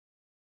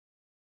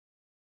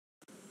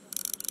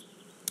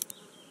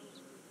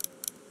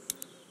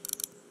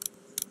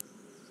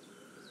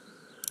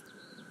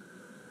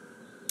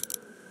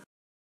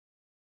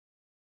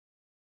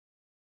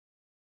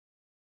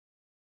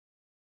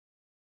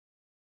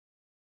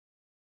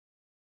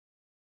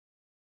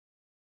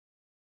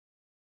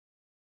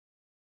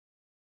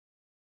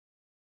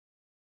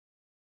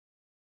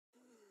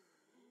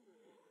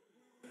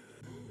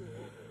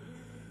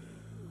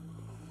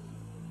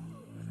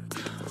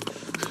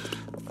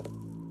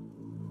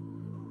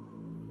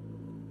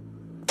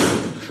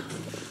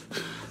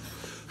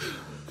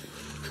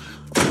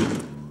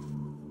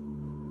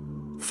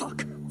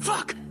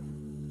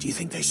Do you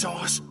think they saw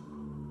us?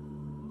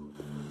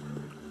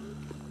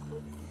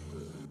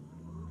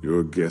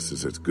 Your guess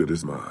is as good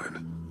as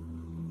mine.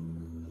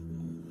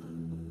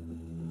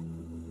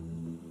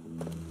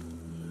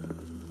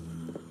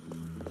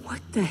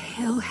 What the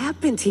hell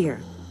happened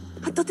here?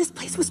 I thought this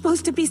place was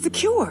supposed to be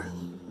secure.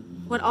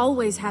 What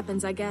always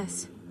happens, I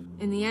guess.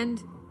 In the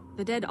end,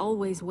 the dead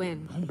always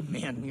win. Oh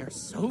man, we are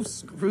so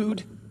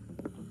screwed.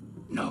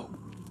 No,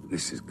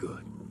 this is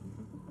good.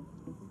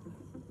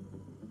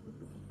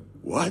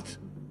 What?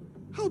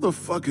 How the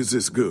fuck is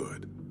this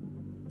good?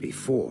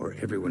 Before,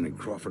 everyone in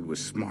Crawford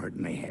was smart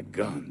and they had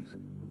guns.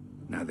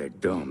 Now they're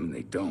dumb and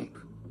they don't.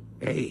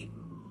 Hey,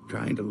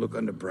 trying to look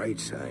on the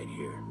bright side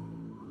here.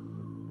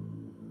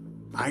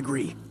 I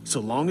agree.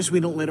 So long as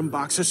we don't let them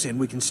box us in,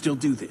 we can still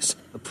do this.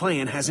 The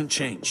plan hasn't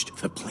changed.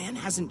 The plan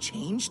hasn't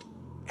changed?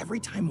 Every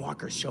time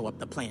walkers show up,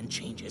 the plan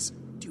changes.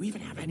 Do you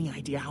even have any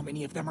idea how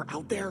many of them are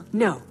out there?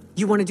 No.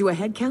 You want to do a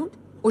head count?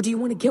 Or do you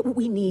want to get what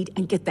we need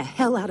and get the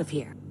hell out of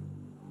here?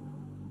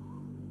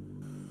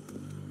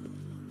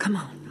 Come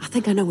on. I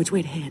think I know which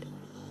way to head.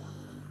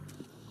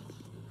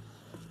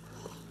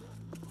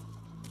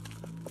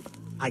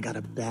 I got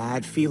a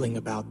bad feeling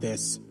about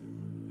this.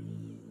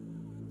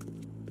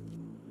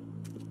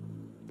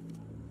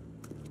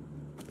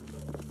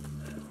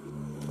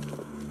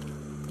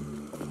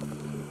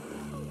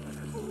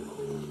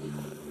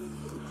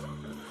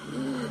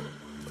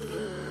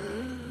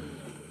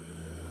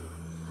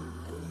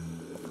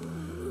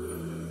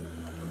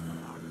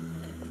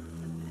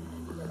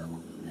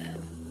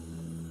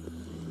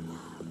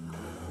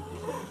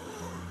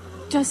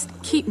 Just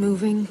keep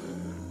moving.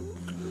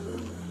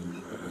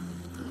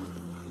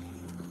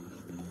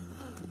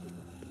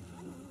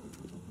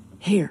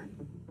 Here.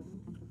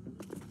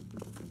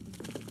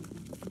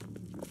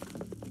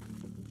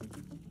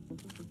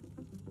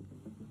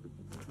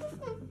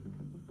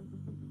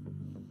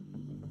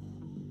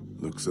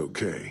 Looks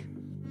okay.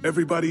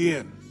 Everybody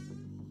in.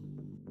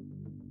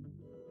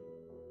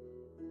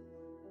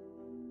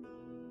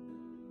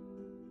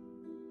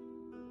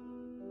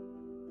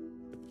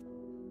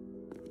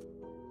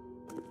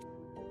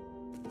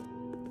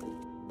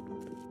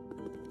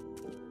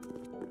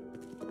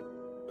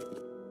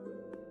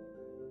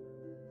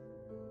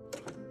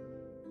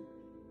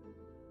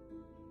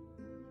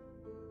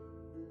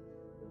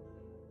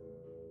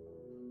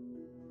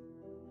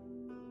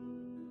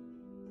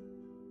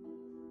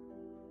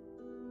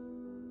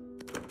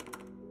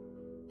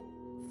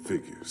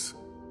 Figures.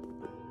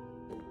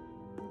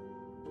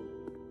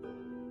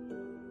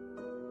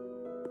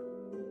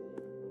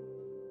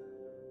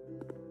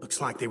 Looks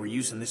like they were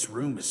using this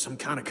room as some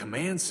kind of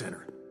command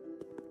center.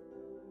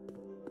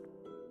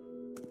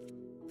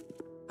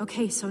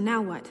 Okay, so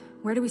now what?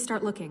 Where do we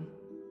start looking?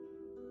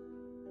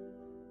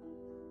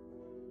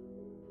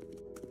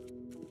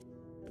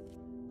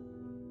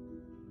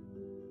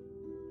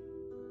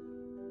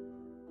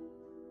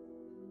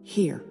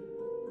 Here.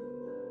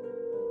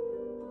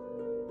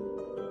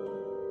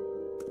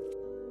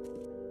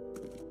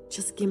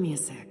 Just give me a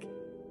sec.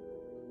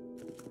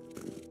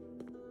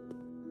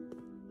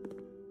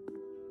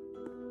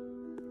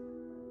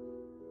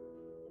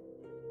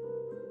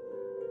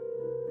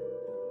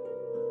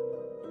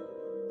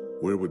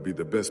 Where would be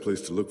the best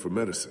place to look for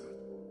medicine?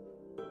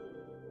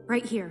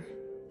 Right here.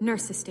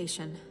 Nurse's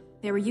station.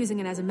 They were using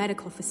it as a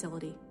medical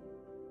facility.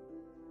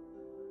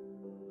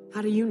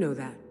 How do you know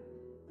that?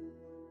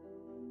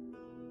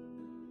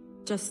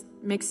 Just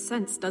makes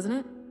sense, doesn't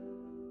it?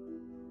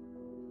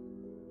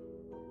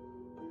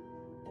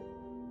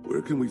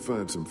 Where can we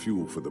find some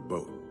fuel for the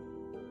boat?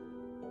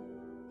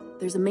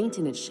 There's a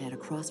maintenance shed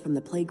across from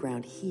the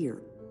playground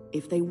here.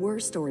 If they were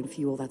storing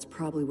fuel, that's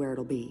probably where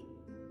it'll be.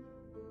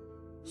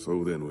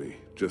 So then we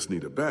just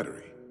need a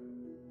battery.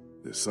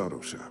 This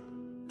auto shop.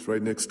 It's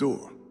right next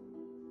door.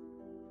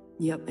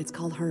 Yep, it's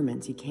called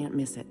Herman's. You can't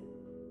miss it.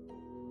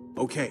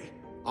 Okay,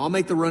 I'll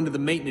make the run to the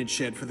maintenance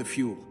shed for the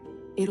fuel.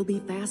 It'll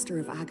be faster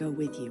if I go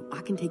with you.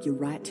 I can take you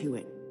right to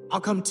it. I'll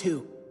come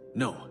too.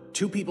 No,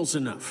 2 people's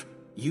enough.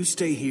 You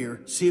stay here,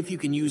 see if you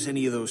can use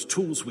any of those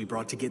tools we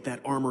brought to get that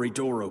armory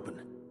door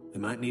open. We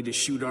might need to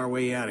shoot our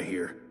way out of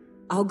here.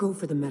 I'll go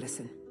for the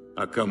medicine.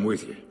 I'll come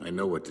with you. I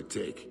know what to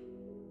take.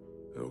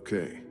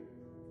 Okay.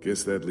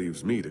 Guess that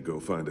leaves me to go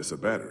find us a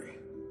battery.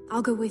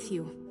 I'll go with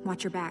you.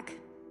 Watch your back.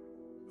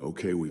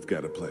 Okay, we've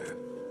got a plan.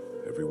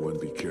 Everyone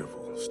be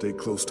careful. Stay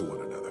close to one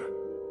another.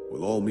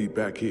 We'll all meet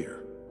back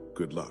here.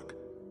 Good luck.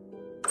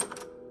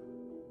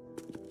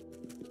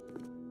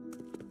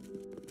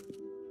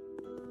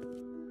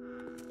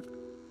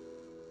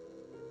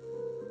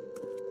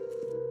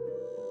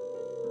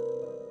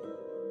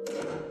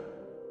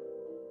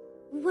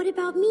 What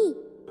about me?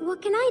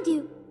 What can I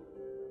do?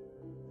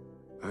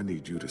 I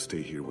need you to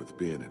stay here with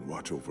Ben and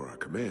watch over our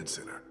command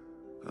center.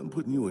 I'm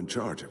putting you in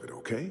charge of it,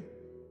 okay?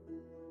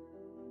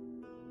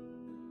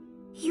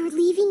 You're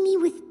leaving me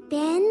with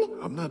Ben?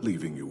 I'm not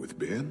leaving you with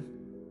Ben.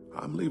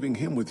 I'm leaving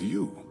him with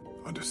you.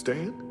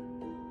 Understand?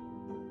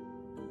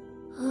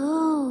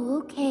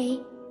 Oh,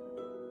 okay.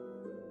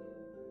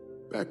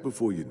 Back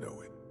before you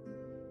know it.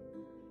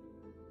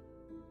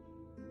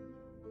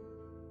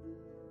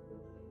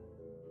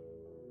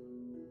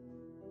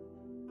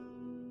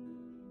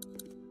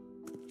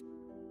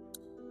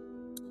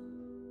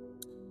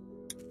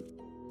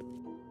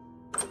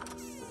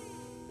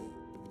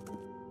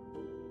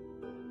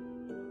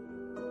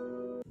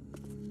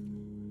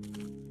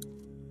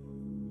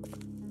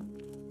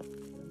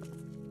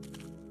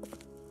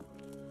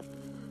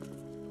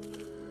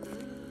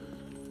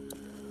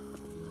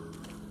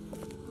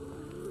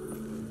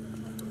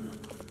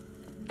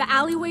 The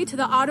alleyway to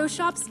the auto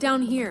shop's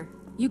down here.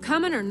 You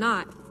coming or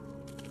not?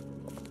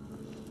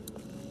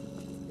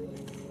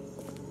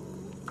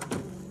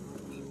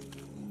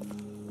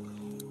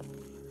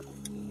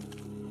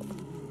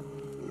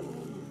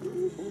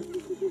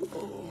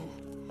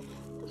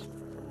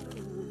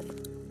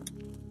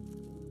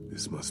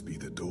 This must be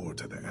the door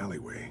to the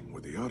alleyway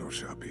where the auto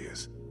shop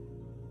is.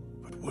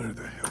 But where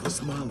the hell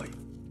is Molly?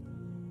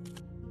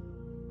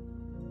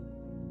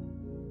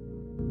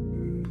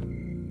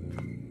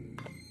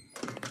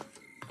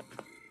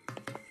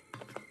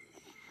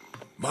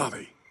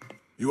 Molly,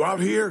 you out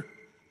here?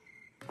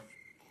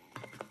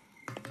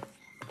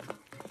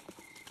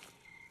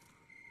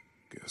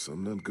 Guess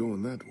I'm not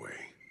going that way.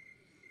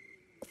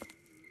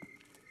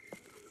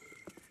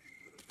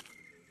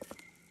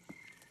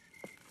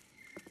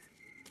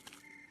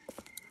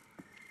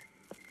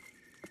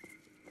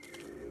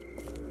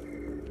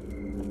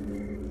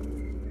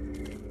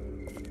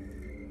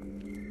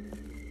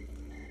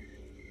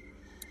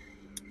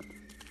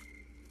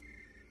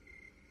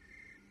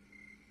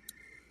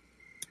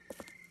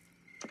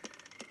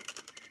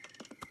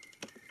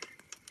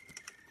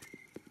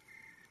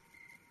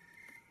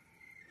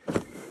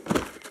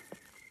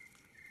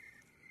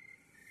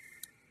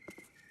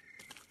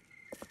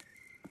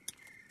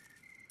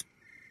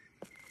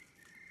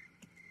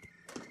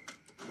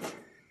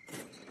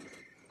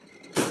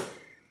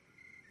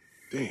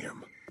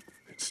 Damn,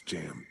 it's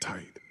jammed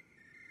tight.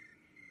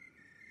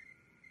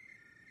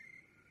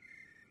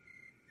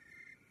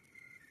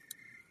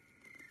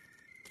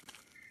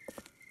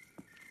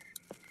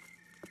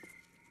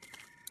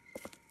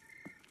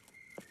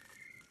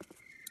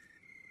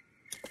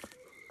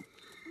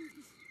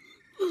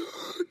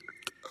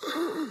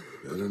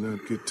 Better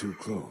not get too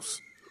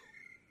close.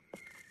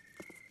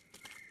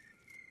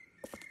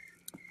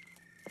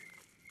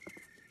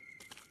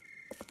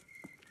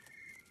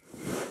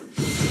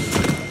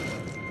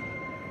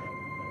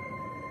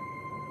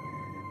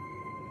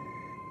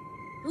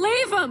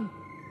 Leave him!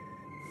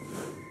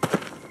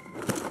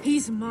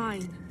 He's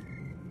mine.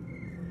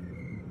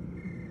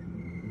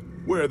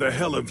 Where the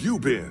hell have you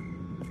been?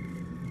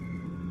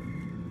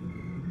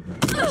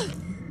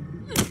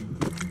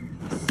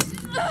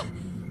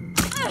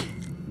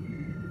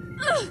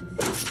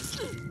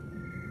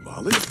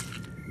 Molly?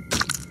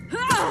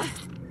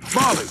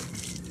 Molly!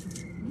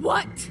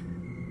 What?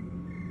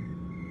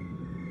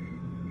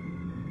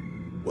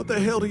 What the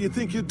hell do you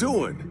think you're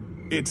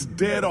doing? It's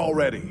dead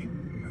already.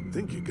 I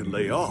think you can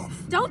lay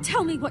off. Don't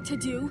tell me what to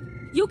do.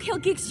 You kill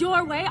geeks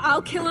your way,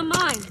 I'll kill him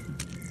mine.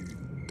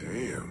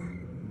 Damn.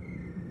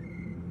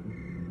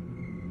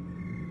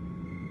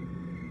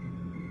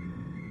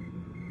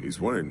 He's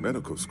wearing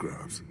medical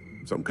scrubs.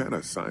 Some kind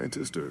of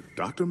scientist or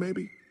doctor,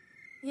 maybe?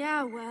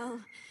 Yeah,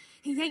 well,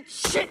 he ain't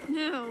shit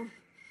now.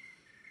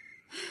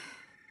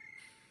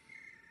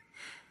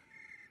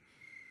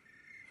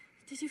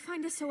 Did you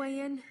find us a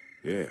way in?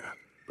 Yeah,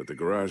 but the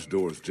garage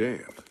door's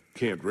jammed.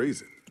 Can't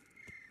raise it.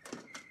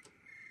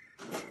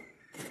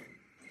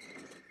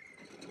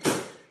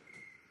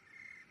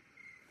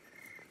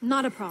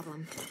 Not a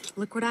problem.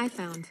 Look what I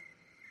found.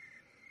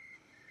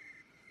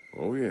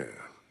 Oh yeah,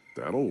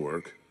 that'll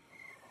work.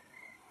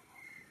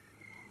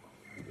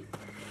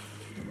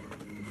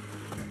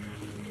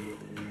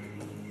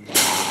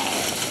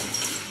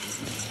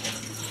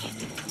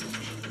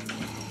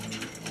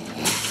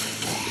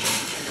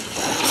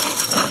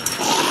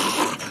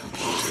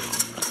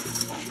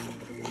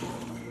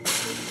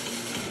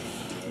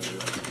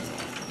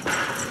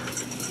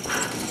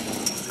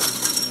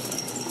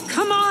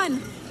 Come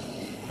on!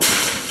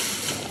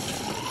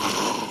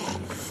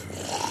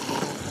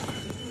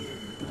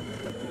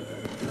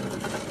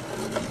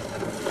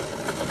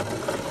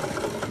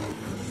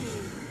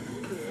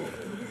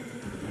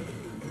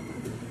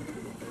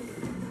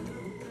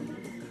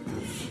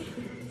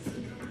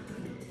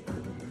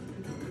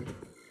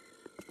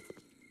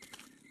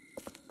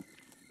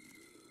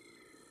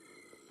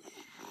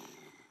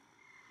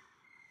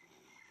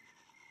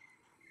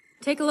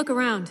 Take a look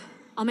around.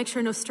 I'll make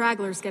sure no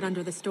stragglers get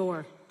under this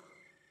door.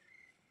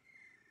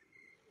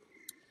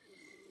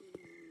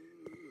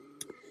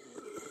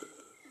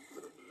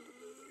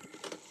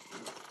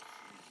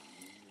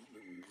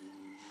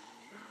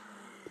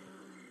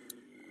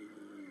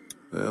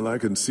 Well, I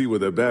can see where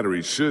the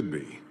battery should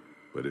be,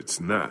 but it's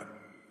not.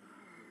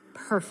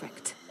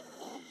 Perfect.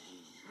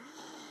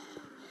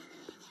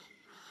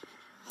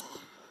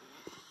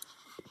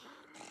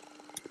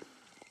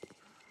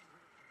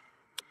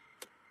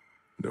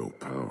 No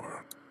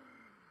power.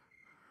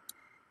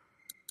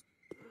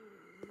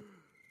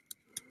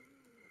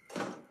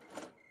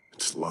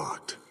 It's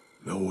locked.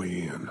 No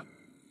way in.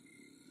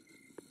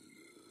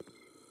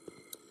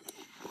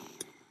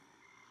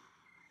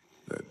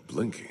 That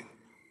blinking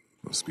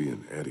must be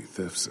an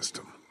anti-theft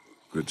system.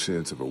 Good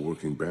chance of a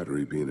working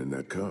battery being in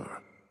that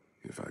car.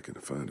 If I can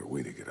find a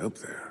way to get up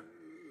there.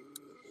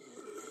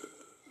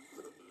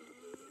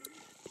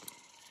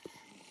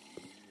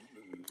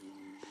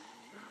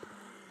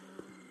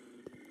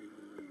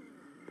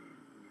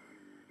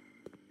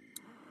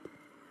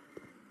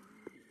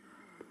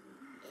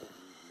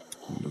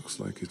 Looks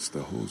like it's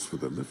the hose for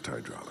the lift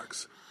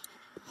hydraulics.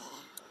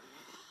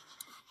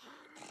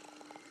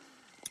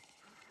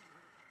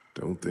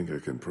 Don't think I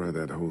can pry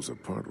that hose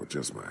apart with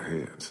just my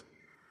hands.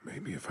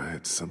 Maybe if I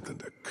had something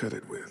to cut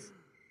it with.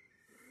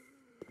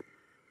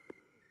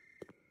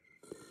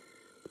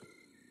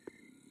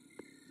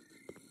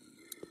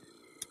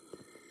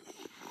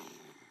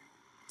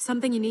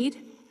 Something you need?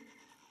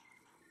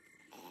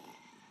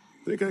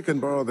 Think I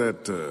can borrow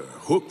that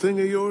hook thing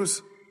of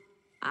yours?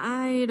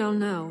 I don't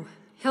know.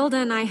 Hilda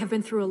and I have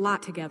been through a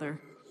lot together.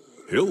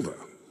 Hilda?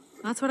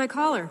 That's what I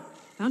call her.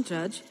 Don't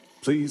judge.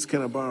 Please,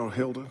 can I borrow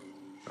Hilda?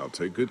 I'll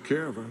take good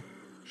care of her.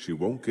 She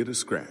won't get a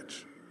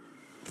scratch.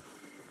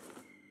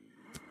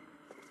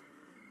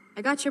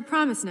 I got your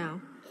promise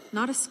now.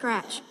 Not a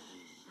scratch.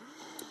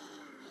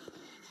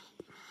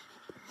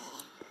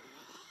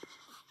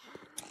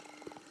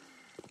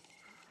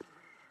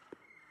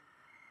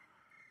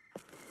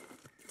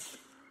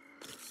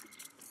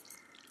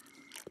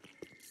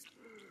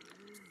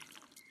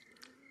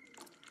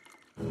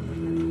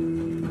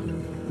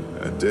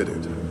 I did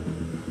it.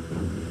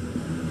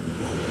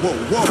 Whoa,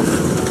 whoa!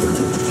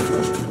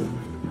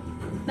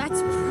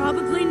 That's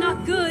probably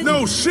not good.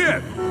 No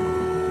shit!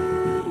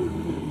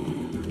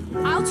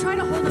 I'll try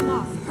to hold him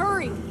off.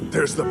 Hurry!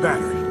 There's the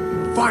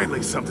battery.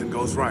 Finally something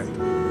goes right.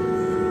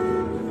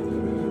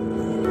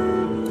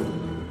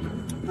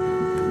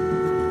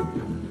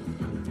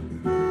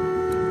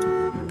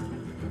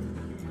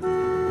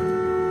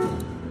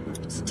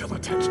 Still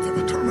attached to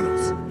the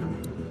terminals.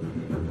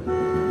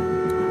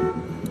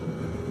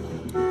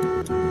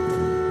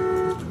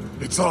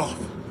 It's off.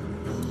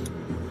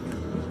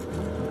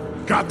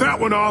 Got that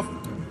one off.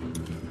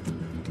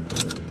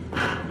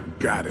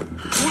 Got it.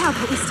 Yeah,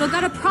 but we still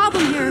got a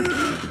problem here.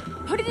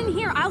 Put it in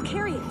here. I'll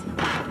carry it.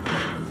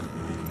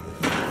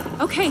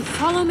 Okay,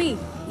 follow me.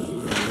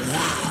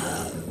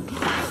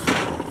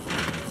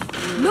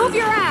 Move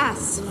your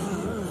ass!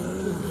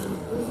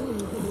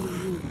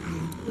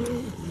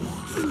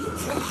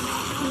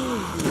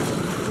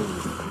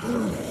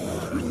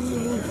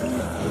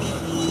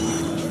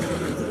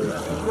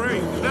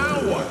 Great, now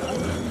what?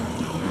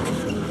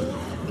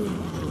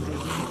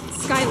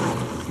 Skylight.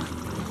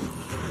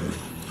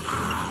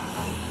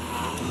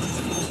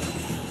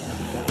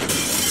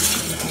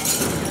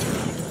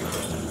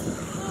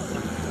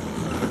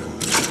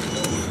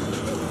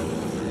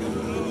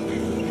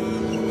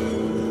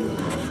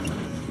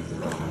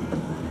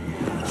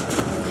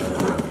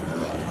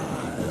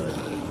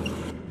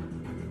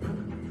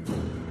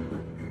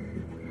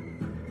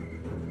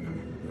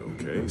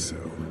 Okay, so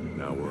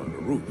now we're on the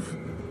roof.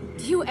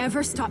 Do you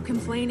ever stop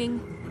complaining?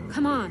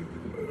 Come on.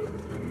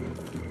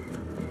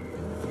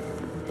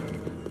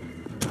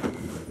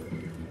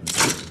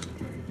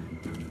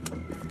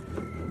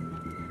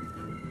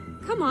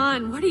 Come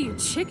on, what are you,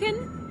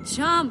 chicken?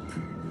 Jump!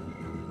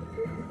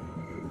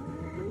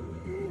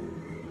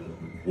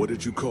 What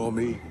did you call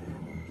me?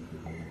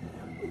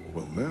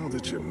 Well, now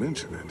that you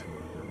mention it.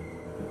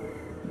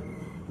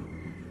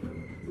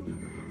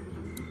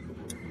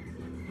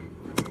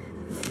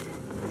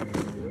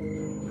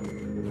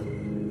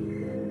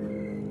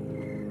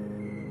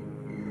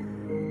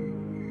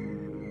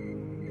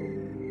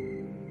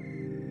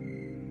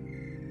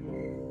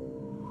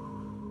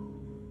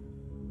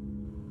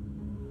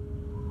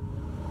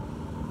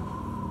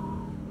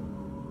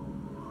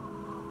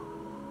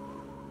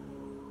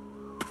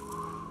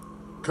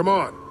 Come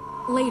on.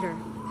 Later.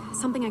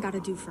 Something I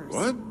gotta do first.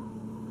 What?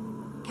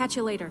 Catch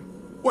you later.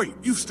 Wait,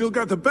 you've still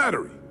got the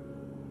battery.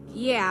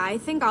 Yeah, I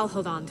think I'll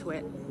hold on to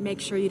it. Make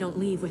sure you don't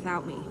leave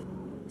without me.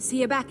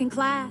 See you back in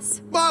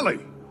class. Molly!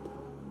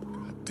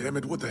 God damn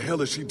it, what the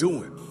hell is she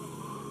doing?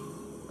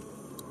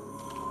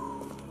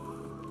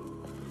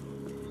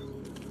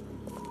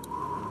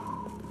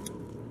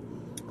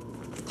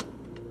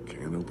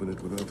 Can't open it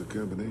without the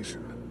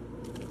combination.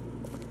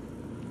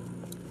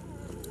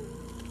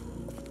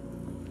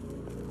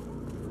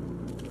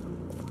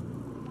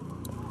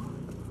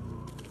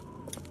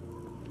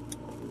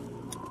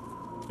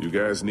 You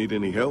guys need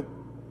any help?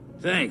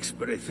 Thanks,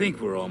 but I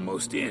think we're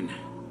almost in.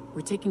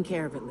 We're taking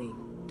care of it, Lee.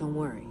 Don't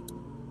worry.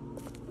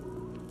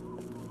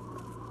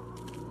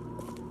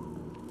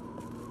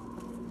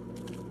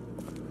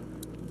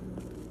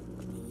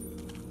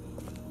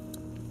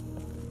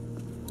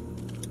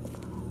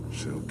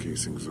 Shell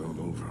casings all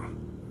over.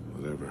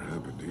 Whatever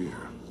happened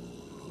here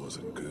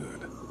wasn't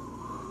good.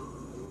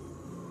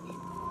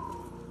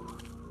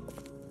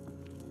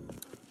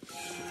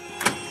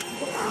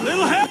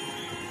 Little help!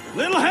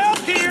 Little help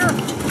here!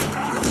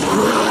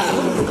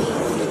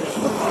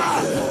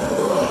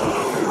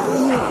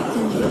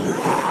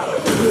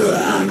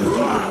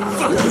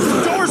 Fuck,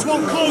 the doors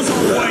won't close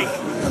all the way!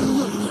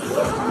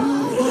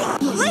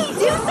 Lee,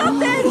 do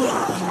something!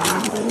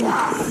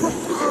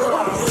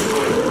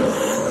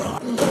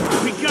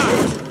 We got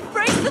it!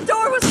 Break the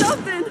door with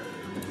something!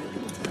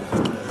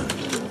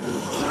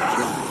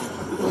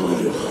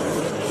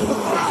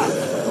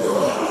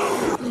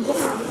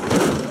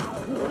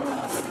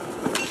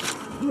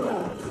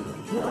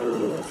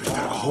 Think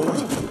that'll hold?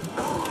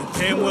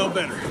 Damn well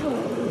better.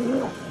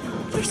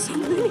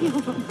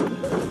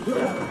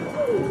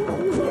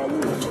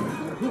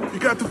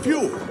 got the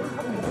fuel.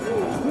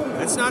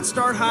 Let's not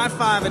start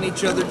high-fiving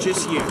each other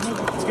just yet.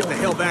 Let's get the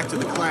hell back to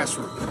the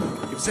classroom.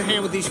 Give us a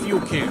hand with these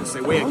fuel cans.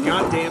 They weigh a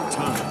goddamn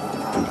ton.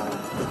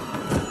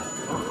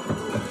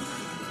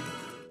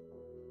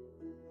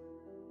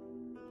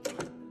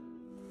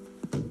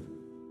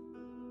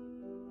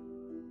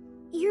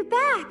 You're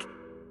back!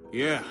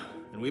 Yeah,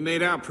 and we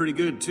made out pretty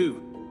good,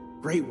 too.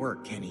 Great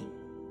work, Kenny.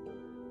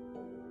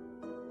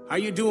 How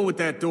you doing with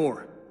that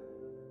door?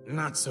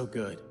 Not so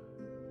good.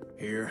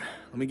 Here,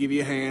 let me give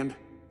you a hand.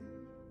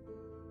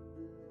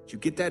 Did you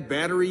get that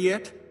battery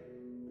yet?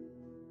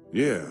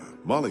 Yeah,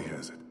 Molly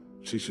has it.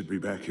 She should be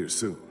back here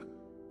soon.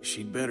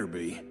 She'd better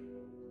be.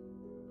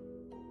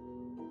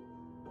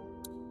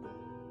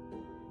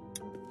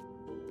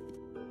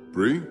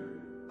 Bree?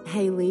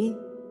 Hey, Lee.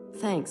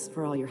 Thanks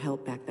for all your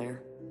help back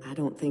there. I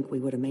don't think we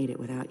would have made it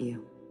without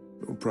you.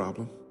 No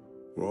problem.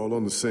 We're all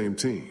on the same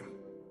team.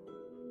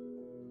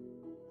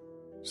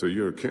 So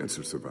you're a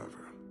cancer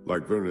survivor,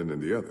 like Vernon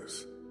and the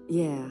others?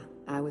 Yeah,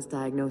 I was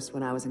diagnosed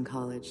when I was in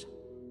college.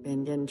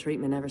 Been getting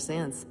treatment ever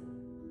since.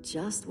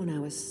 Just when I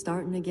was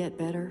starting to get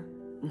better,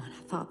 when I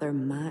thought there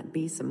might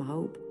be some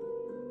hope,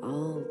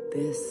 all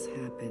this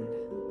happened.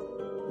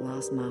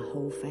 Lost my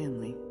whole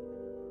family.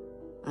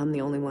 I'm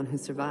the only one who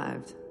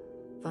survived.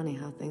 Funny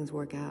how things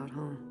work out,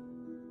 huh?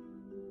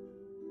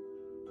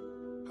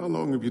 How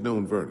long have you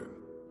known Vernon?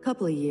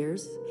 Couple of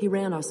years. He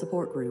ran our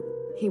support group.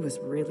 He was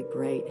really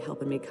great,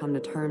 helping me come to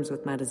terms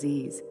with my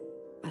disease.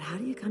 But how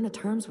do you come to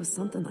terms with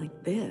something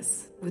like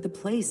this? With a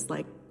place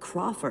like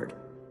Crawford?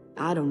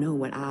 I don't know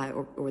what I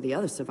or the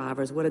other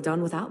survivors would have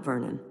done without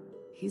Vernon.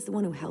 He's the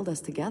one who held us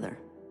together,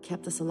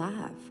 kept us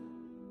alive.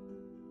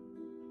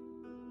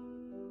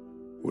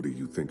 What do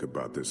you think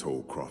about this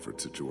whole Crawford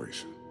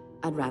situation?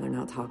 I'd rather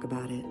not talk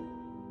about it.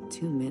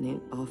 Too many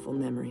awful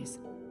memories.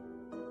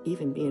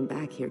 Even being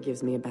back here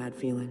gives me a bad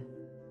feeling.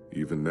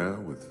 Even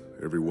now, with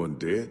everyone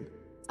dead?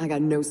 I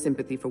got no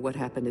sympathy for what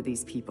happened to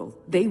these people.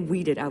 They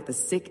weeded out the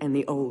sick and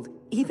the old,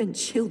 even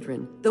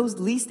children, those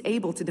least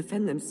able to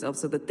defend themselves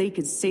so that they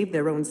could save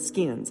their own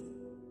skins.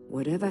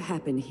 Whatever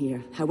happened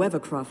here, however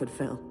Crawford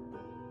fell,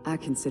 I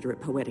consider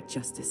it poetic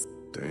justice.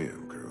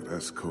 Damn, girl,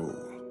 that's cold.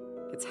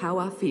 It's how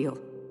I feel.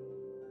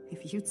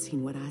 If you'd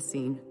seen what I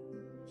seen,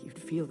 you'd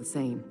feel the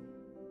same.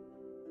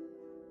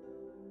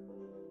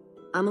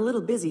 I'm a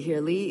little busy here,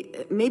 Lee.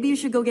 Maybe you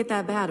should go get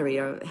that battery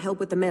or help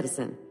with the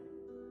medicine.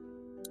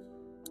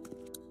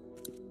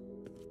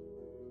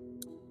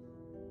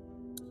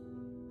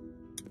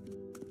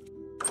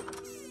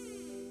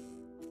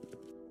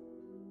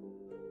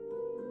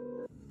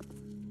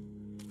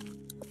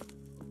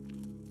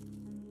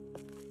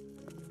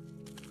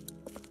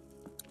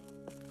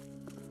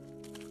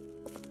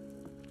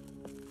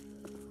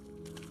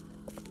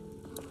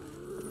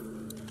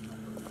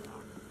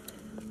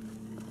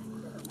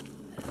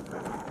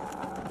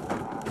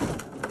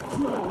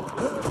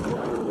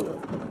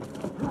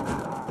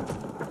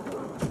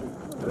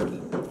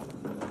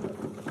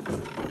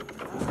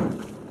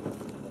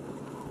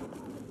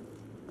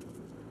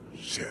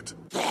 Shit.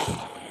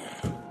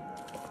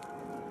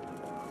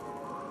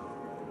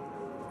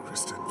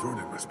 Kristen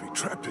Vernon must be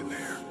trapped in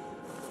there.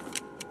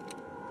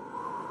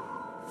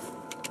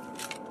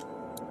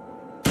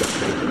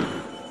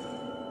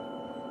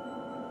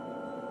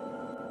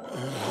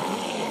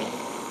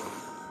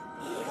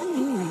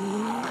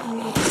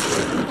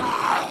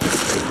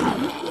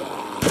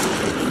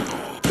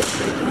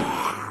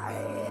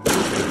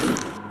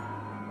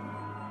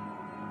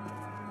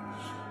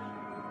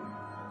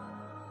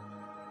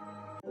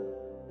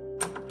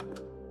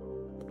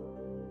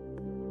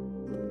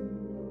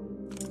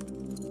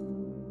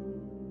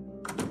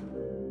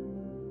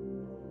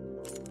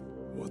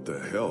 What the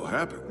hell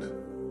happened?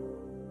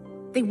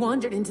 They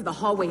wandered into the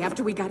hallway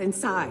after we got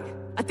inside.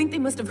 I think they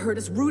must have heard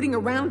us rooting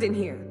around in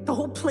here. The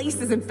whole place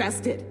is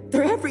infested.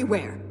 They're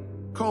everywhere.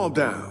 Calm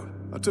down.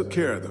 I took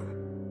care of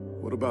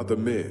them. What about the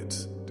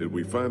meds? Did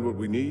we find what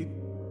we need?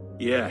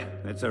 Yeah,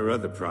 that's our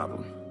other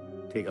problem.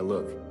 Take a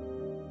look.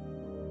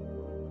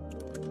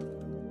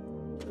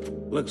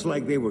 Looks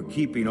like they were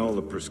keeping all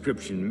the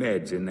prescription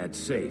meds in that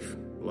safe,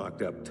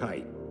 locked up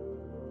tight.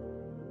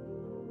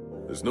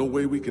 There's no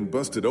way we can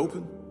bust it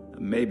open?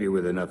 Maybe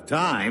with enough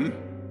time,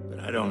 but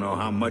I don't know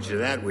how much of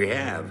that we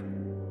have.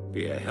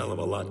 Be a hell of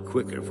a lot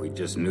quicker if we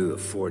just knew the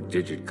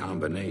 4-digit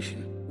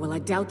combination. Well, I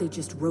doubt they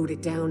just wrote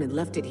it down and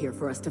left it here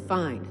for us to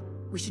find.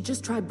 We should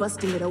just try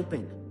busting it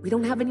open. We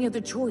don't have any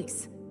other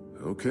choice.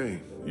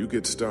 Okay, you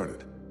get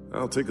started.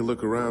 I'll take a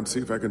look around, see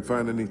if I can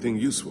find anything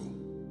useful.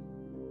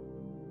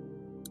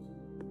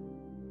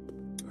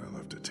 I'll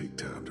have to take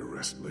time to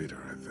rest later,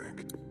 I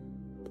think.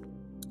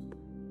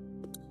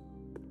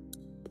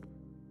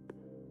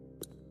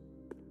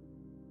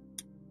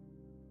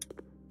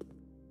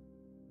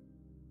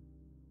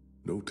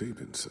 No tape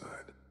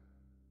inside.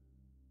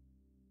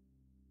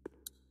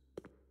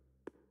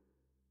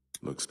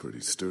 Looks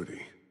pretty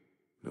sturdy.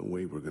 No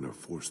way we're gonna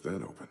force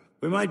that open.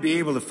 We might be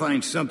able to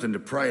find something to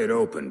pry it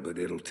open, but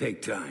it'll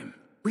take time.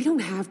 We don't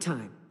have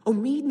time.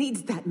 Omid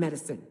needs that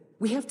medicine.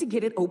 We have to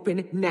get it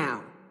open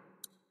now.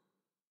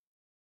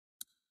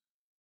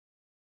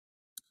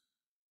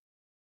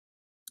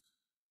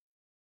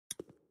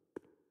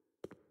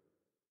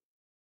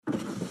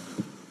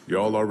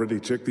 Y'all already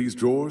checked these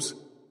drawers?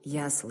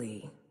 Yes,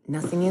 Lee.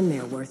 Nothing in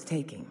there worth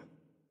taking.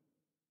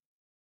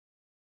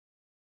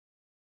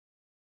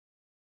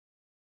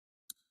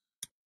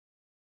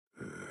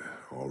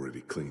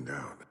 Already cleaned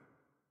out.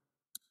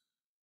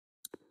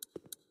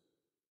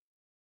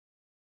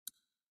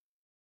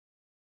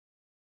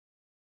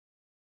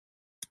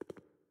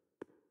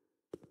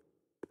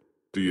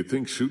 Do you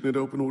think shooting it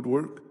open would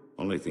work?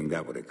 Only thing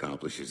that would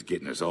accomplish is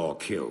getting us all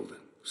killed.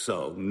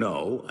 So,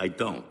 no, I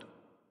don't.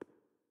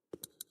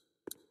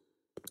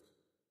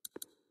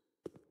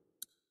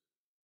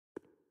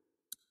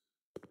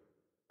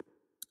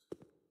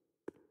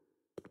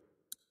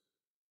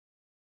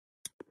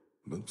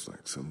 Looks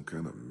like some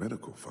kind of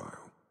medical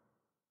file.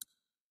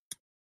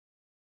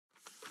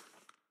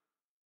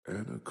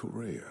 Anna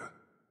Correa.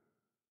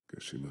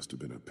 Guess she must have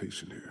been a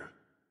patient here.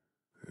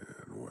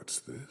 And what's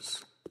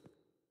this?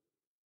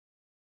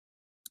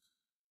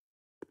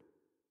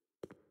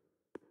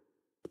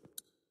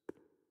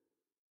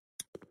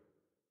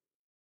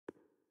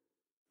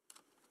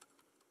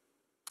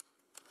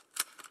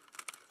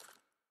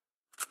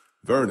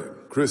 Vernon,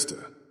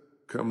 Krista,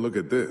 come look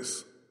at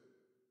this.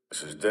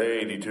 This is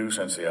day 82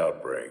 since the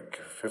outbreak.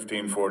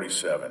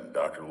 1547.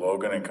 Dr.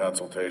 Logan in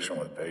consultation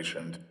with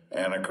patient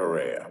Anna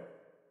Correa.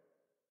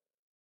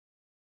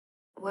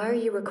 Why are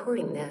you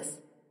recording this?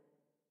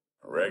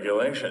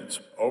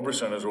 Regulations.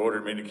 Oberson has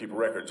ordered me to keep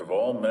records of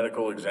all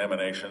medical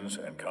examinations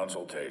and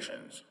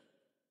consultations.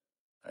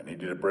 I need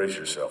you to brace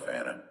yourself,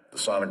 Anna. The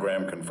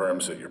sonogram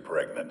confirms that you're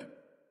pregnant.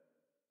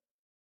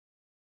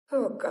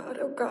 Oh God,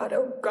 oh God,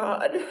 oh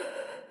God.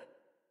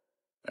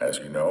 As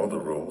you know, the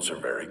rules are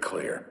very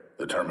clear.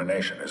 The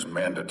termination is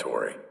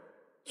mandatory.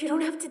 You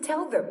don't have to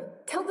tell them.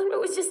 Tell them it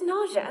was just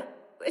nausea.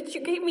 But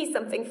you gave me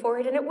something for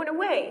it and it went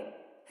away.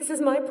 This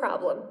is my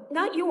problem,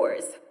 not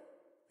yours.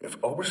 If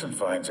Oberson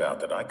finds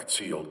out that I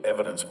concealed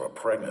evidence of a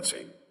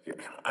pregnancy,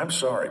 I'm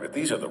sorry, but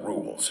these are the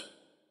rules.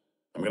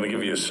 I'm going to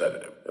give you a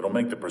sedative. It'll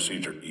make the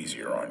procedure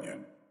easier on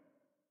you.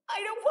 I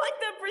don't want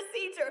the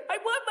procedure. I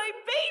want my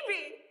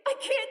baby. I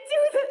can't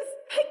do this.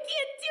 I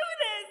can't do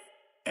this.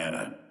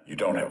 Anna, you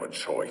don't have a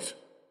choice.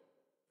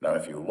 Now,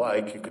 if you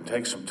like, you can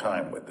take some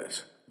time with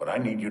this, but I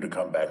need you to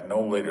come back no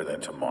later than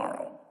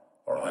tomorrow,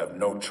 or I'll have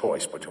no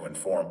choice but to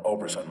inform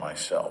Oberson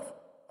myself.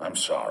 I'm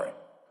sorry.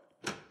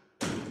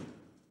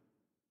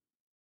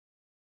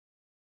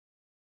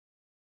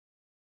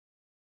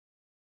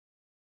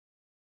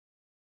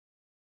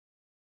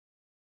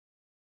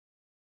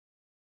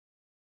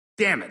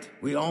 Damn it,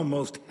 we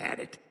almost had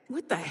it.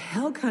 What the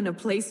hell kind of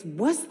place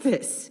was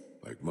this?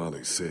 Like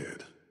Molly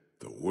said,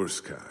 the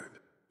worst kind.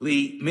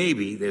 Lee,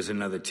 maybe there's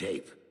another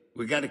tape.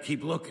 We gotta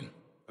keep looking.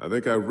 I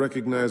think I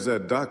recognize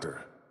that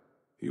doctor.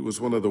 He was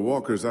one of the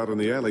walkers out in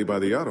the alley by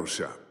the auto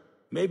shop.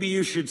 Maybe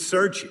you should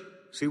search it,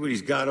 see what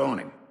he's got on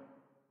him.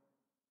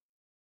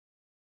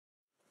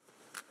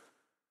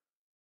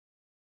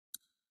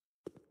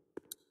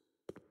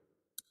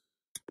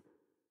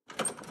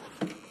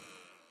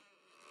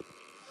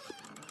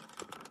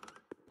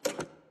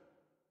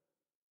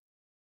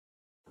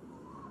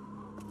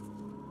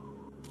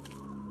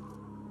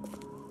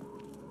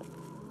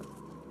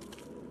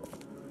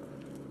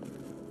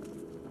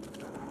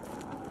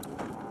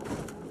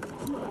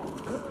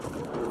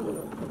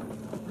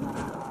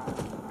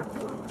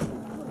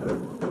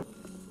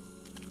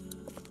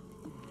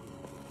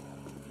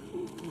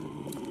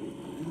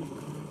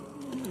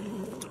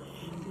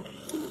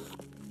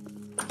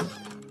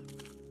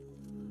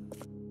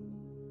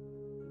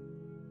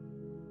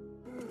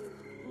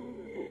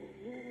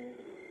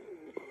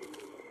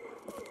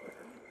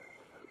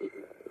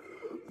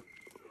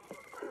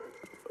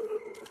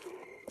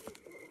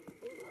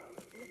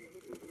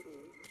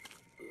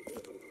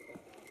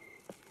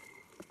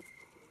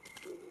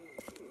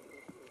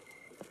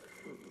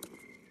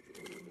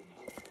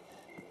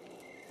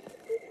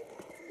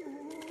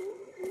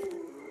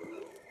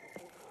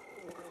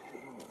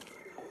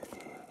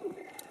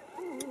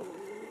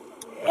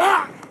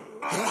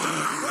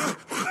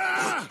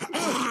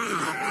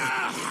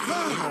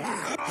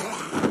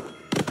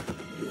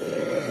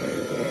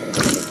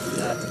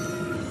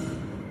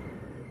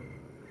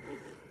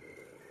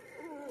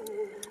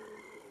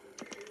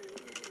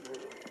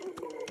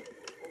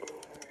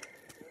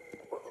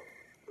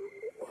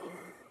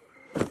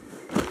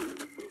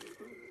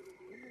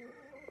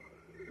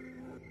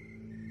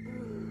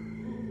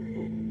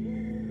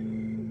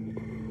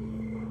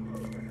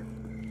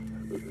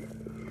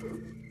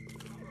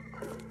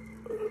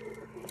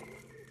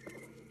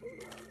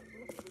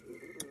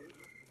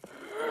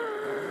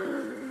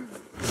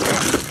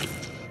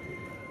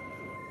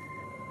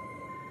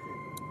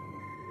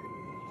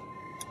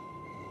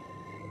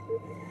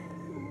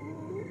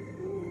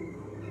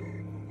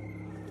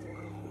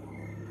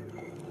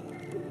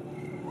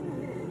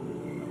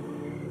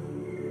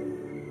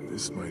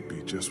 This might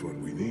be just what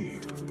we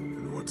need.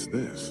 And what's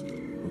this?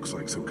 Looks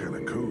like some kind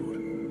of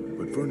code.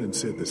 But Vernon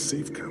said the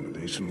safe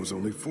combination was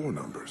only 4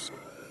 numbers.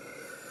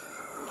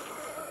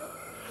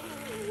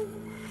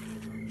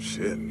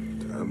 Shit,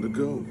 time to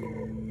go.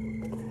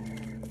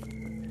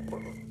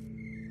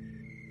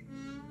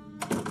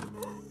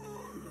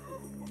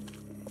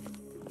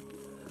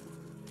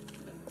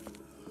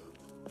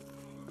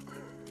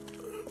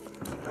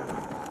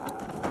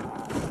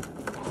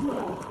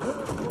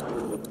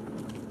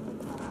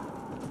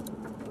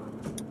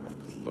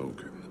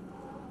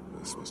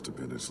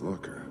 in his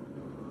locker.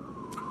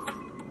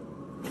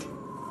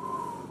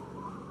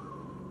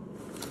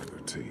 Another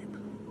tape.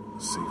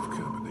 The safe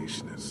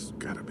combination has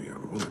gotta be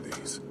on one of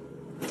these.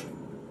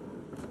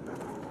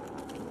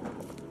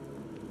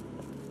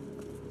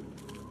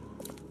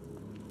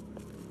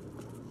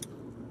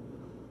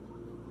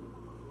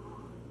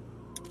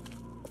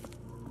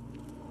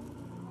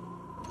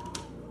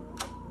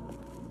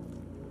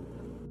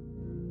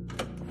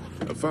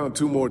 I found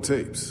 2 more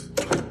tapes.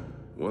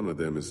 One of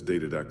them is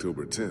dated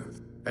October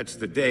 10th. That's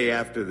the day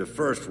after the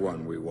first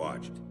one we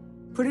watched.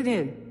 Put it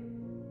in.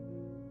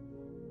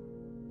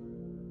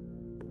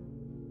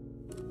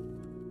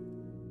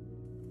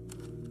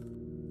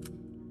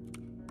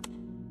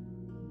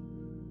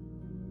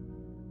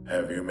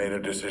 Have you made a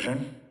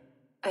decision?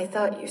 I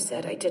thought you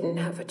said I didn't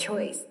have a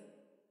choice.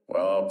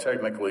 Well,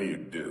 technically you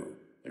do.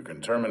 You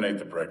can terminate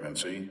the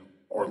pregnancy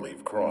or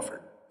leave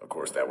Crawford. Of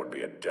course, that would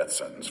be a death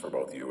sentence for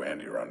both you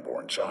and your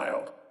unborn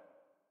child.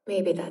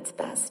 Maybe that's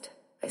best.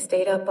 I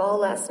stayed up all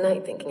last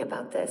night thinking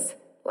about this.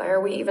 Why are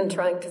we even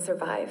trying to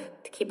survive?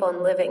 To keep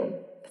on living,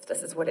 if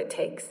this is what it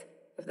takes.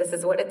 If this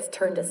is what it's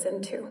turned us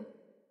into.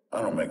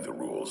 I don't make the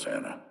rules,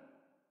 Anna.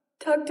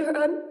 Doctor,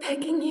 I'm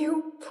begging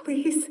you.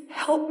 Please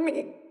help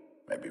me.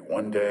 Maybe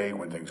one day,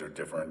 when things are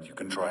different, you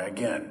can try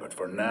again. But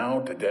for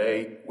now,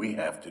 today, we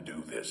have to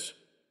do this.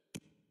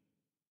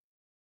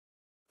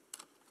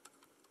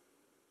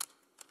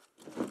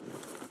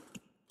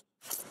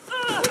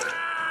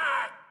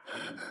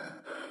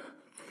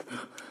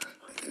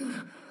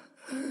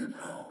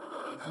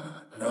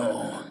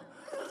 No.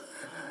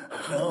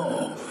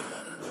 No.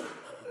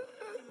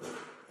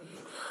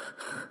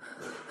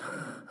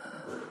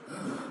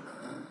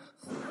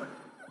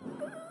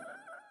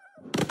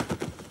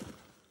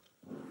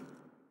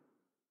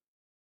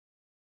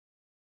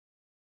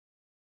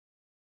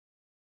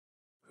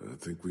 I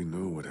think we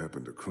know what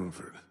happened to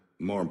Crawford.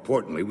 More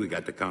importantly, we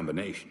got the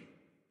combination.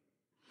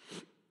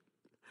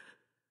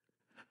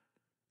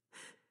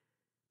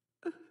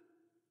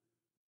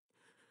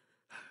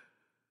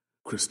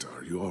 Krista,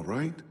 are you all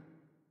right?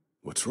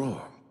 What's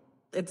wrong?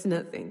 It's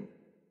nothing.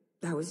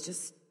 That was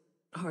just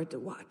hard to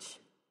watch.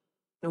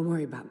 Don't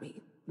worry about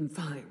me. I'm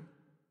fine.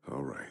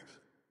 All right.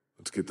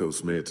 Let's get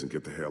those meds and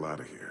get the hell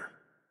out of here.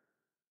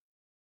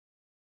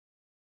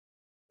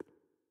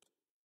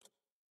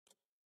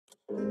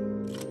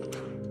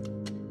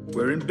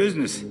 We're in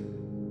business.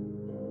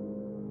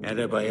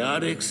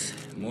 Antibiotics,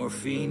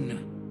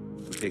 morphine.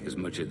 We'll take as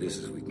much of this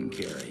as we can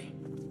carry.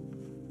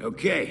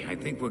 Okay, I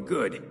think we're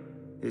good.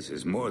 This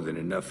is more than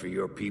enough for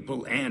your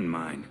people and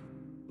mine.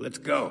 Let's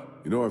go.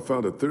 You know, I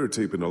found a 3rd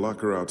tape in the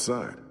locker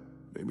outside.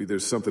 Maybe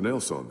there's something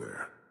else on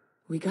there.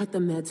 We got the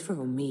meds for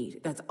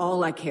Omid. That's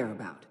all I care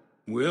about.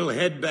 We'll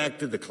head back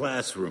to the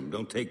classroom.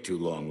 Don't take too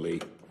long,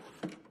 Lee.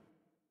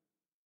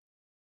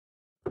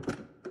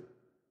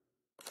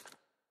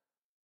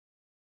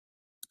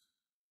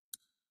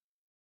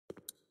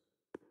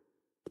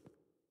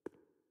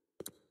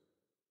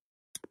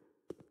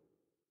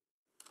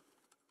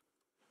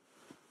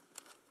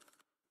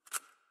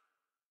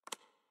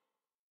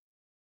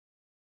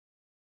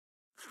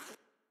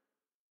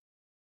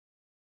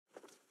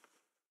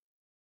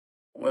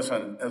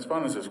 Listen, as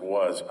fun as this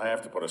was, I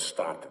have to put a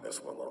stop to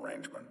this little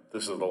arrangement.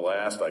 This is the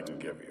last I can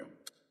give you.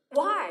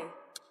 Why?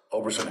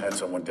 Oberson had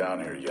someone down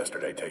here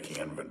yesterday taking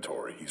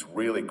inventory. He's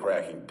really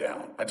cracking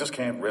down. I just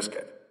can't risk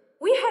it.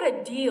 We had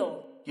a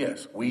deal.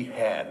 Yes, we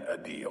had a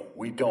deal.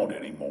 We don't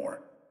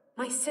anymore.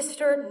 My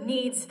sister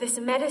needs this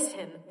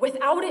medicine.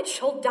 Without it,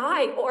 she'll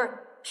die,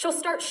 or she'll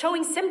start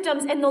showing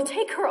symptoms and they'll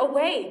take her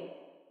away.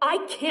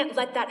 I can't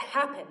let that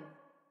happen.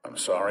 I'm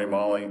sorry,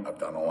 Molly. I've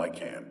done all I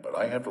can, but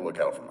I have to look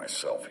out for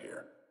myself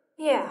here.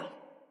 Yeah,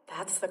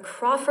 that's the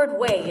Crawford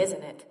way,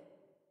 isn't it?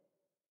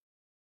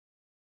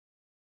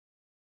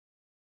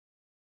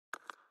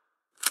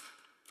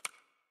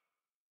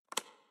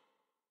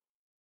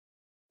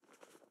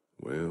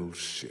 Well,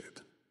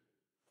 shit.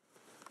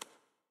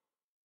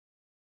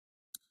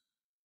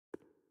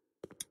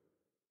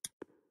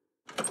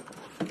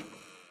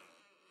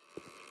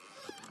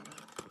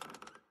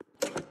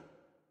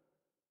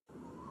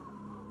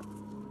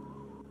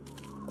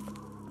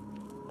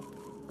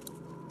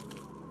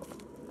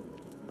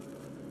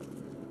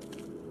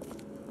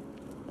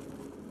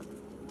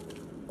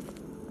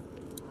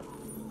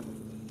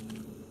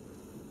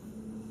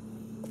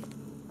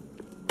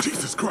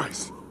 Jesus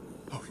Christ!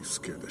 Oh, you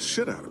scared the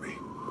shit out of me.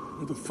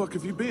 Where the fuck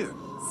have you been?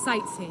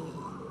 Sightseeing.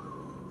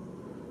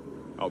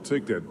 I'll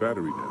take that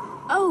battery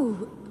now.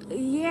 Oh,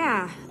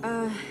 yeah,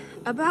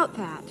 about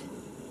that.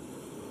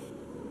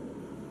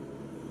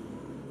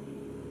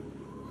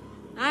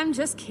 I'm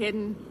just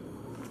kidding.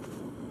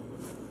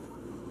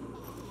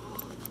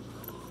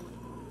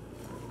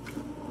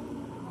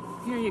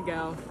 Here you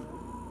go.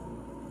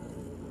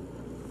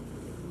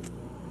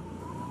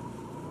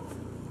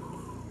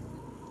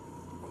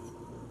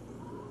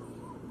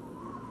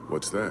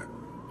 What's that?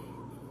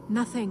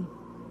 Nothing.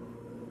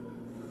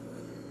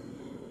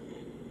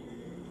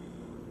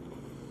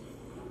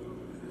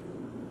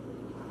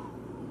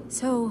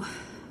 So,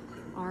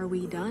 are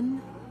we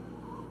done?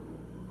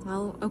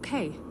 Well,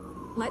 okay.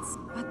 Let's...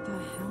 What the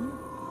hell?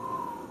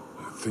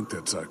 I think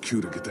that's our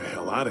cue to get the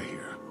hell out of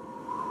here.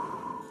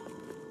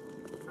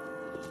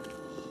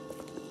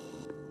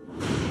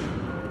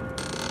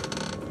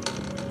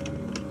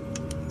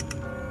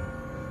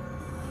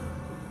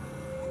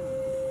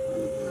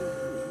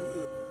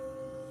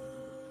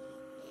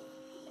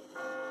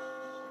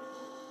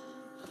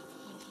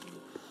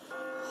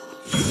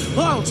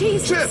 Oh,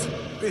 Jesus!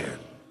 Shit! Man.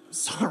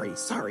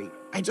 Sorry.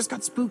 I just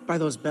got spooked by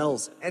those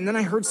bells, and then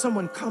I heard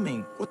someone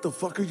coming. What the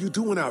fuck are you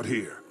doing out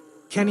here?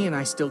 Kenny and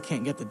I still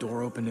can't get the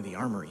door open to the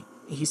armory.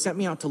 He sent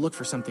me out to look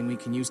for something we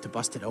can use to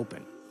bust it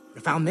open. I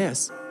found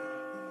this.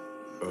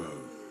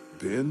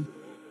 Ben?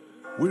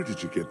 Where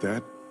did you get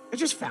that? I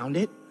just found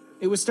it.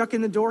 It was stuck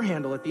in the door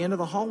handle at the end of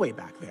the hallway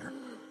back there.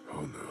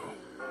 Oh no.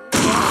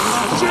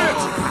 Shit!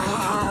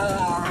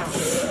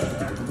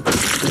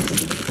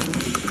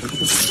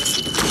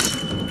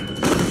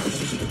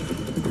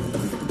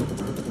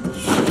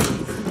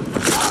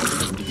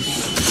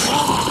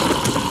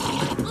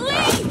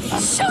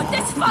 Shoot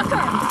this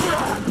fucker!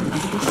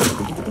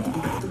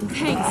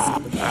 Thanks.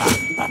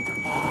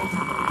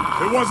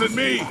 It wasn't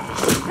me!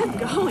 Good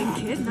going,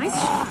 kid. Nice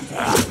shot.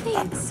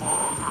 Thanks.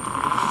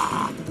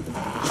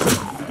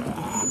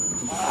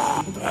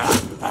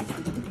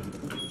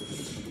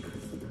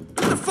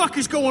 What the fuck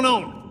is going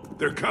on?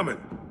 They're coming.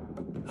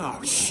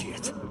 Oh,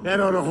 shit. That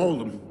ought to hold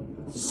them.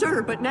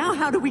 Sure, but now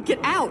how do we get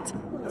out?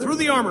 Through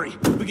the armory.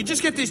 We can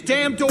just get this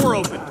damn door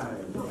open.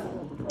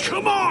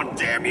 Come on,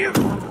 damn you!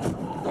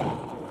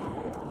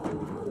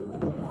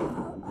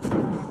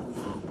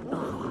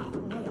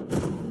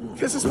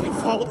 This is my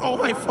fault, all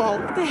my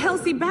fault. What the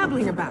hell's he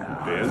babbling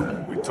about?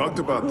 Ben, we talked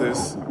about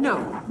this. No,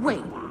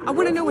 wait. I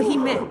want to know what he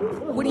meant.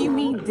 What do you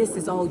mean this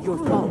is all your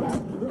fault?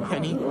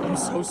 Penny, I'm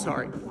so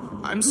sorry.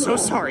 I'm so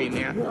sorry,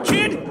 man.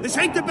 Kid, this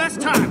ain't the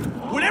best time.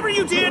 Whatever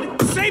you did,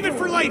 save it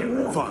for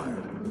later.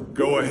 Fine.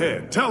 Go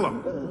ahead, tell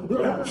him.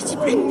 It's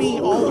been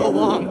me all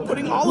along,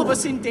 putting all of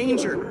us in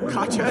danger.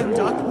 Katja and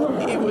Duck,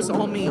 it was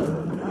all me.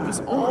 It was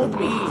all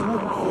me.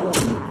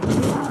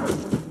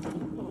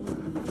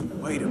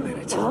 Wait a minute.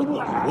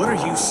 What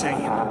are you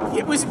saying?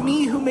 It was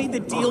me who made the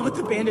deal with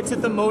the bandits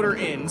at the motor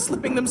inn,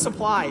 slipping them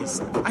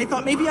supplies. I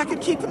thought maybe I could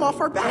keep them off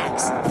our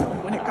backs.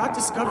 When it got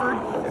discovered,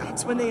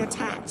 that's when they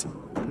attacked.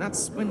 And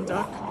that's when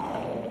Duck...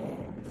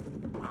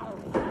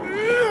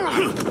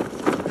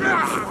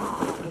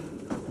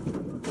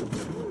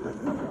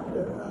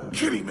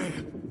 Kitty,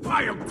 man,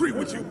 I agree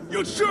with you.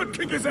 You should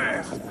kick his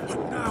ass.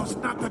 But now's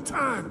not the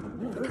time.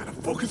 We gotta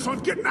focus on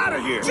getting out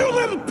of here. You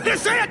little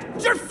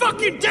pissant! You're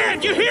fucking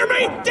dead! You hear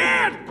me?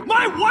 Dead!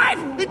 My wife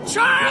and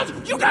child,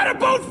 you gotta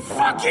both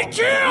fucking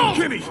kill!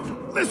 Kitty,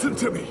 listen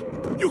to me.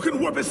 You can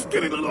whip his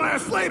skinny little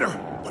ass later.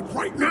 But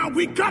right now,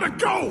 we gotta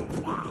go.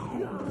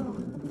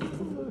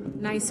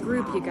 Nice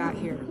group you got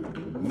here.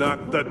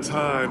 Not the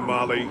time,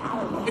 Molly.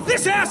 If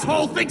this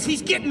asshole thinks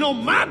he's getting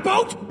on my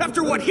boat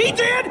after what he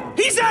did,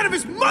 he's out of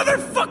his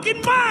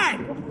motherfucking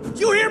mind!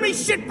 You hear me,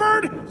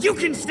 shitbird? You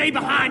can stay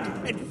behind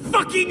and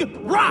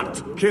fucking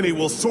rot! Kenny,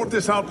 we'll sort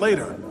this out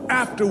later.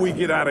 After we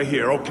get out of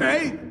here,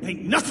 okay?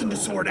 Ain't nothing to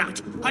sort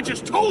out. I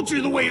just told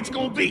you the way it's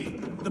gonna be.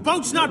 The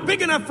boat's not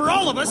big enough for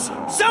all of us.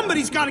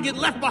 Somebody's gotta get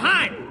left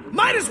behind.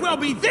 Might as well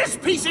be this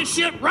piece of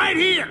shit right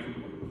here!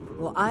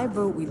 Well, I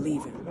vote we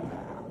leave him.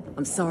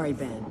 I'm sorry,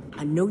 Ben.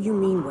 I know you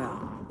mean well,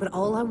 but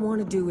all I want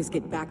to do is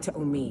get back to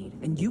Omid,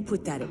 and you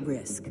put that at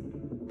risk.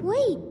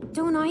 Wait,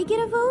 don't I get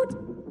a vote?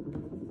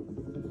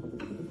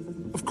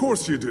 Of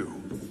course you do.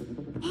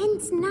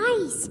 Ben's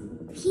nice.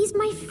 He's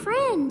my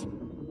friend.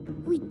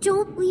 We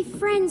don't leave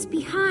friends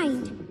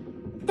behind.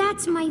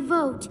 That's my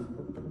vote.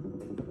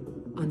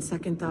 On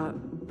second thought,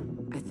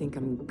 I think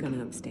I'm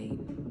gonna abstain.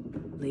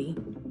 Lee?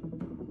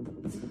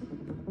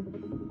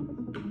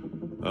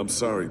 I'm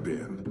sorry,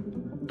 Ben.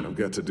 I've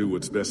got to do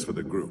what's best for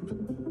the group,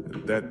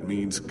 and that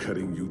means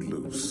cutting you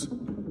loose.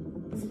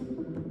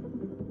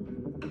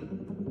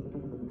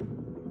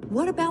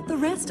 What about the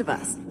rest of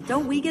us?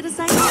 Don't we get a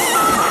say?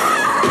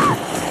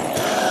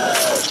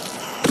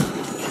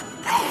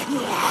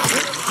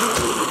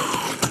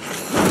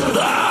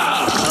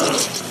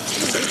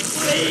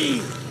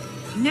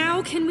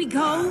 Now can we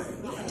go?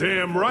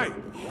 Damn right.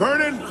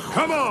 Vernon,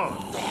 come on!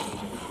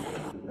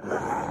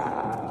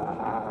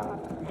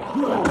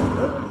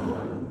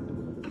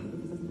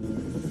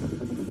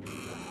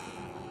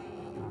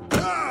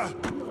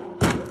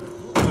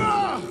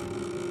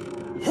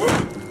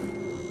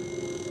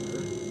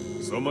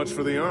 So much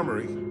for the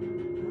armory.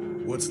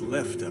 What's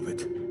left of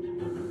it?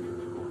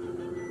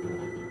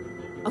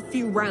 A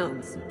few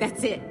rounds.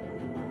 That's it.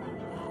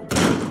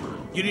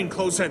 You didn't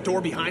close that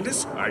door behind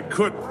us? I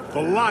couldn't.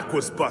 The lock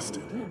was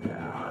busted.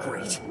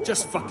 Great.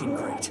 Just fucking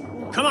great.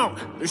 Come on.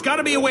 There's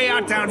gotta be a way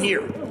out down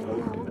here.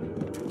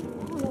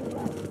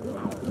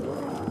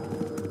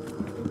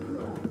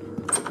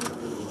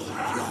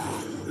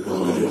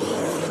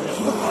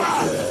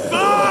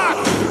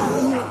 Fuck!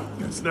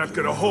 It's not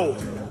gonna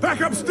hold. Back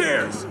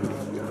upstairs!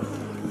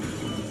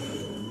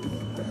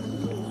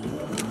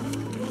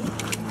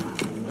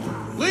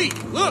 Lee,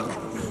 look!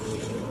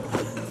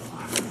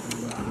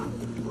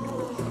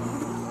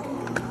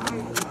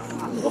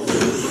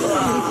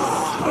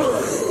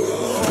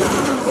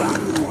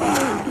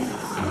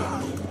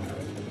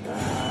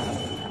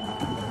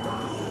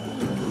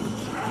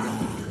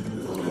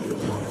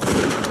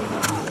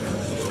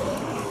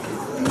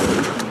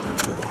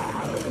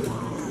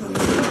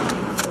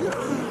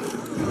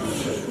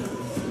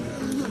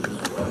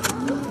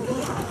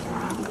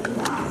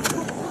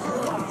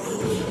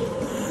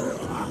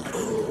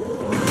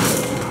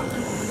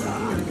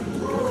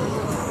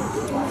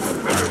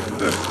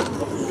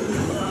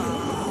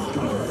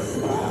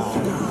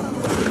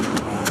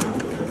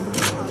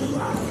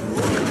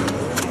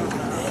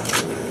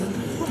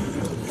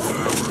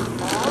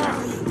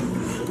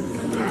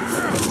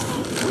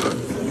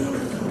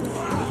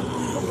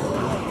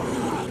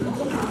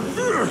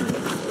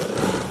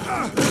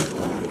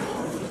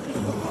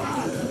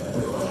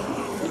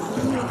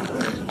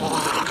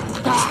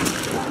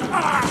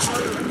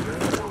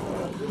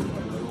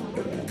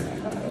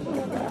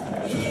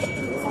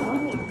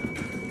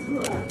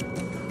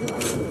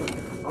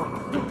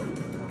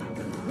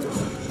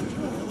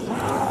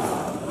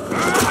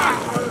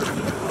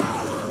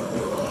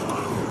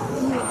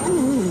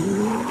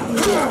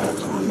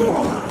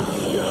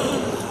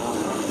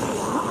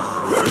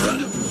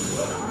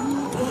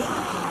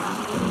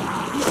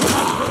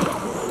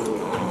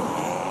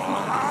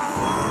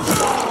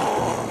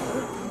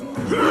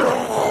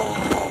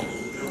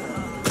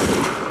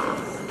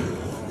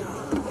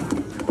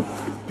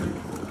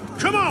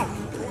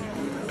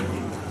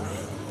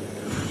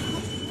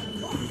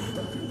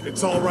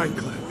 It's all right,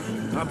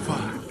 Clem. I'm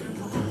fine.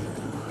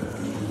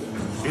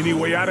 Any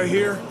way out of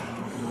here?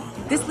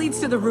 This leads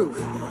to the roof.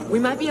 We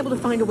might be able to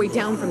find a way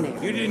down from there.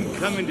 You didn't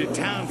come into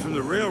town from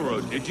the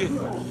railroad, did you?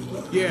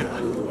 Yeah.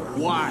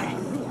 Why?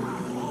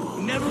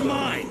 Never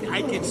mind.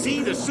 I can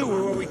see the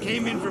sewer where we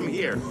came in from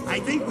here. I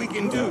think we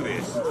can do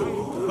this.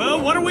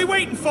 Well, what are we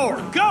waiting for?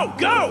 Go,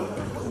 go!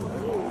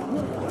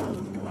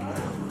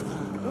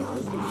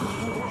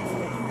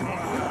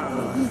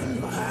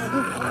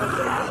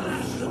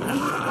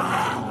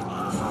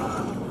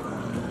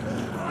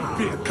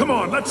 Ben, come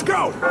on, let's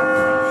go!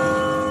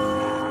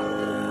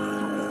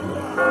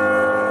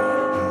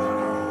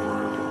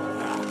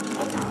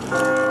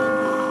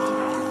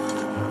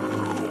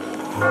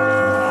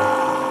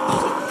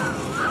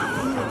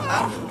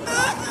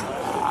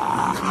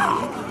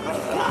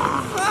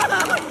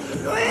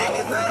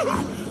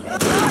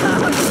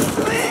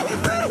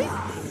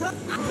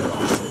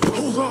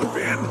 Hold on,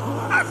 Ben.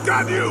 I've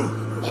got you!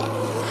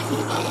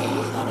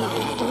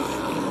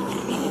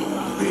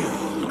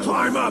 Ben,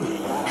 climb up!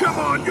 Come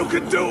on, you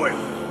can do it!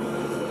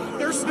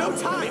 There's no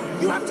time!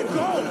 You have to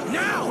go!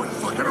 Now! Quit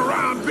fucking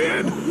around,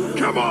 Ben!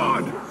 Come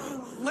on!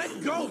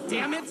 Let go,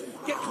 damn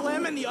it! Get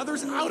Clem and the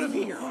others out of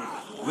here!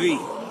 Lee.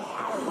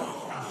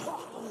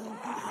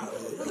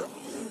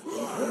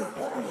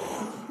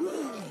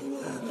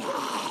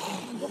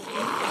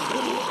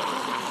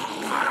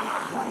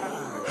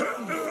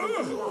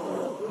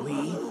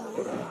 Lee,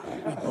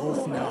 we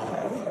both know.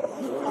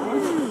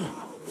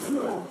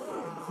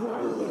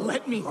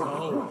 Let me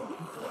go.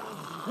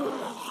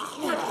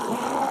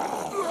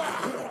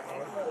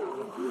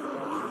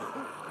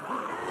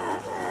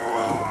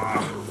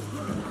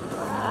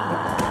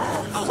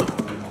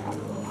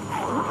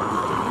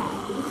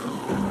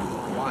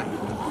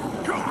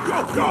 Go, go,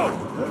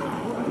 go!